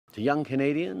To young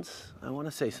Canadians, I want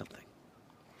to say something.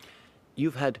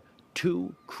 You've had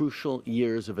 2 crucial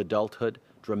years of adulthood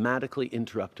dramatically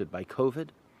interrupted by COVID,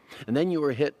 and then you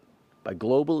were hit by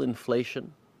global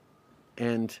inflation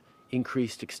and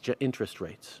increased interest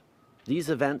rates. These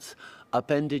events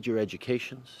upended your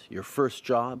educations, your first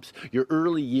jobs, your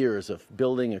early years of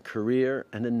building a career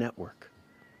and a network.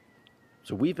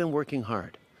 So we've been working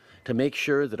hard to make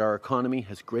sure that our economy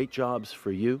has great jobs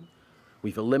for you.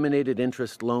 We've eliminated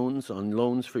interest on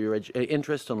loans for your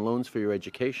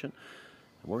education.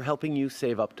 We're helping you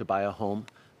save up to buy a home,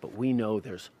 but we know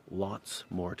there's lots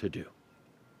more to do.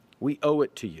 We owe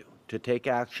it to you to take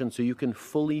action so you can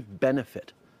fully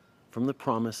benefit from the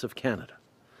promise of Canada,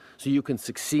 so you can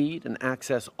succeed and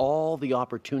access all the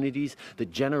opportunities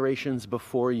that generations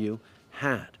before you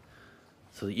had,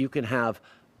 so that you can have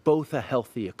both a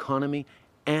healthy economy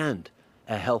and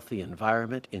a healthy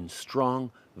environment in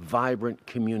strong, vibrant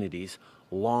communities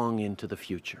long into the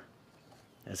future.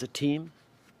 As a team,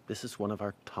 this is one of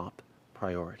our top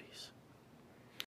priorities.